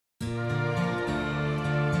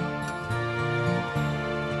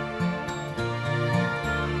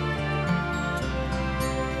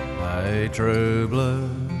true blue,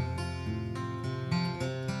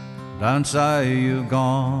 don't say you've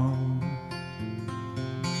gone.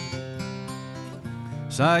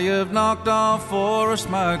 Say you've knocked off for a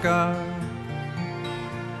smoker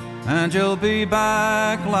and you'll be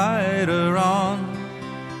back later on.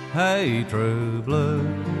 Hey, true blue,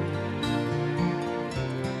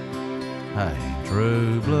 hey,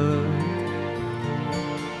 true blue,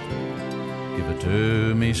 give it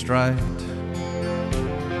to me straight,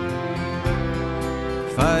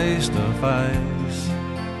 face to face.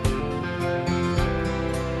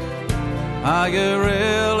 Are you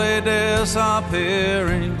really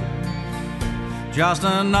disappearing? Just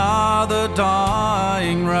another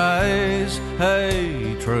dying race.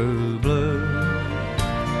 Hey, true blue,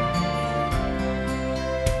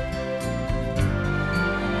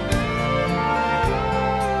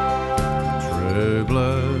 true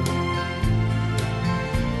blue,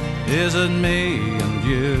 is it me and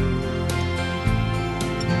you?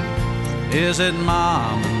 Is it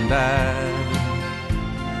mom and dad?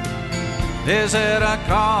 Is it a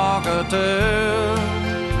cockatoo?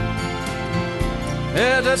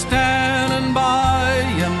 Is it standing by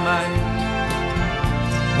your mate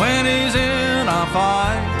when he's in a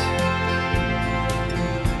fight?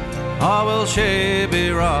 Or will she be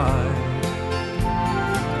right?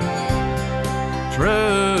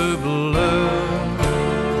 True blue,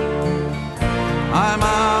 I'm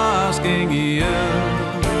asking you.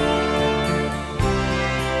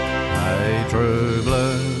 Hey, true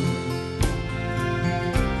blue,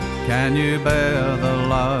 can you bear the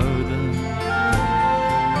load?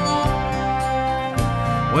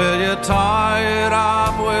 Will you tie it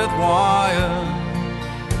up with wire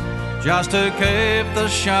just to keep the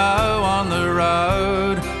show on the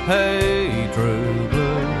road? Hey, true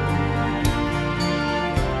blue,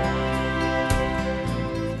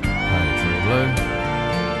 hey, true blue,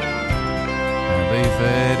 and be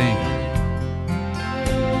fitting.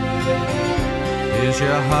 Is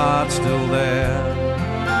your heart still there?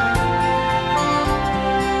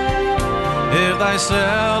 If they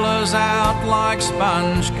sell us out like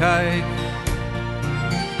sponge cake,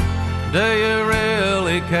 do you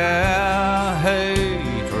really care? Hey,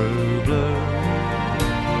 true blue,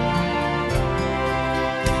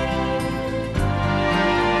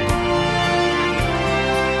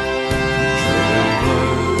 true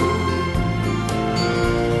blue,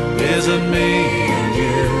 is it me and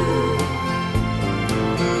you?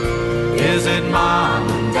 Is it mom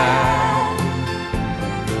and dad?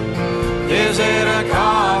 Is it a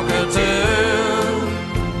cockatoo?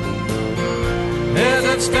 Is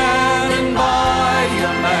it standing by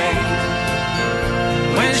your mate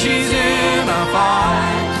when she's in a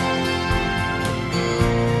fight?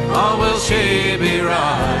 Or will she be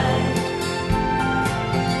right?